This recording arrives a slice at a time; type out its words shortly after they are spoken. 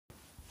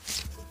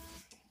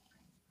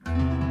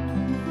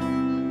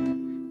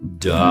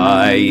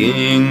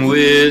Dying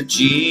with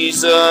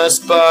Jesus,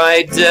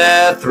 by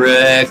death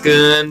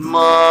reckoned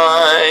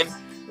mine.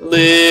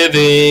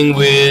 Living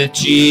with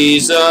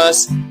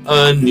Jesus,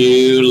 a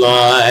new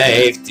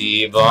life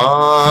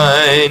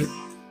divine.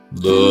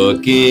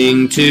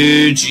 Looking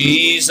to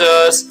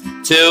Jesus,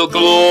 till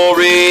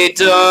glory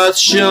doth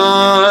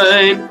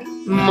shine.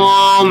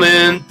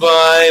 Moment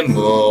by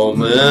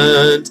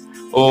moment,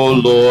 O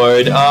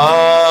Lord,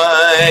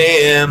 I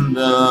am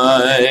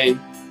thine.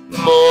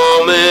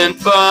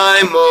 Moment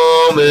by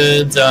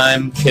moment,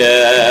 I'm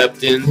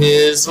kept in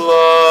His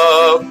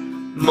love.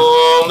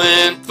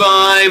 Moment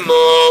by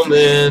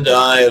moment,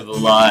 I've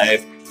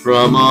life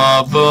from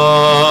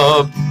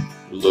above.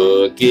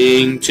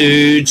 Looking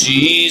to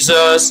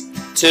Jesus,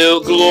 till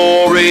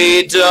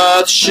glory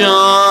doth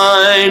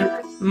shine.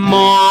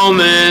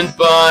 Moment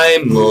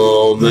by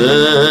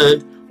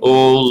moment,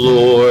 O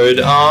Lord,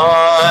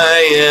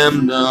 I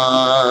am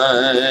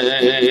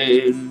thine.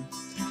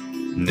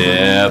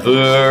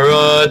 Never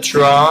a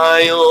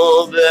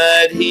trial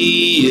that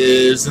He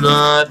is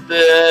not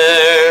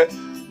there.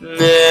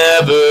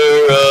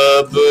 Never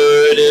a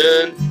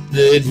burden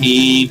that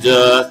He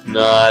doth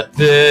not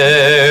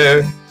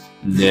bear.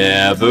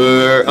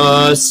 Never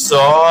a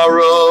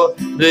sorrow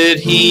that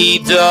He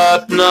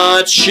doth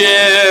not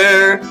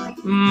share.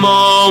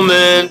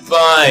 Moment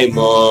by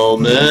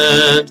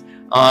moment,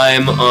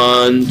 I'm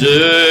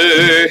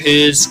under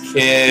His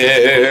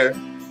care.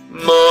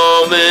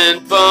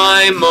 Moment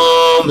by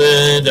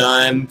moment,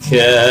 I'm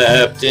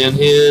kept in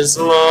His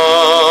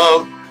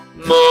love.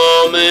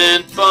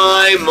 Moment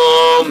by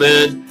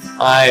moment,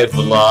 I've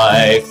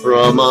life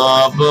from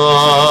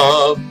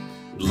above.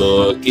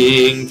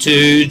 Looking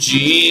to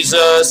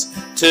Jesus,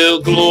 till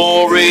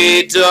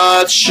glory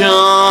doth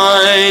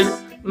shine.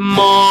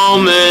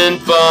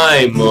 Moment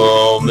by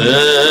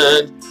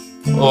moment,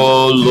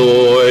 O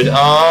Lord,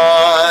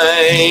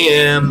 I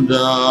am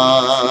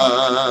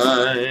thine.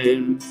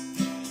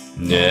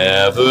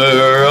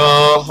 Never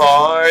a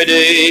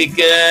heartache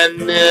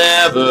and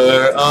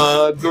never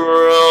a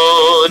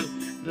groan,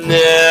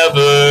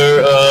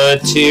 never a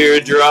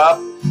teardrop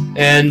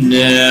and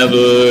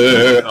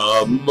never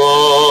a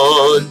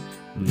moan,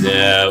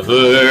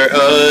 never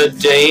a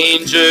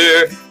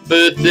danger,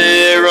 but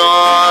there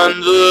on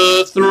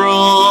the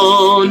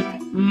throne.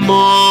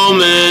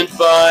 Moment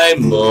by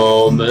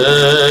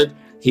moment,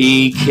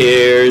 He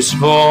cares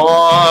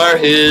for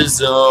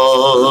His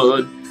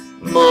own.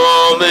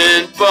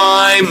 Moment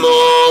by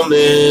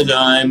moment,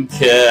 I'm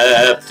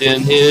kept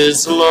in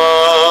His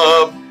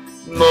love.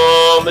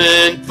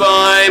 Moment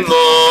by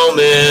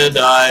moment,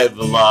 I've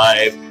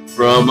life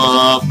from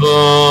above.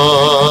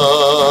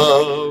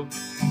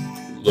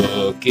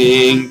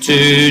 Looking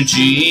to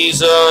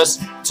Jesus,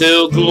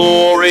 till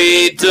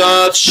glory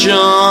doth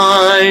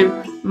shine.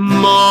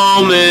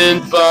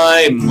 Moment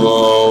by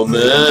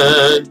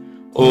moment,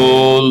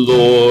 O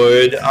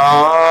Lord,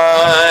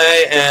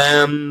 I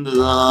am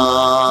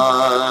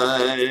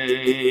thine.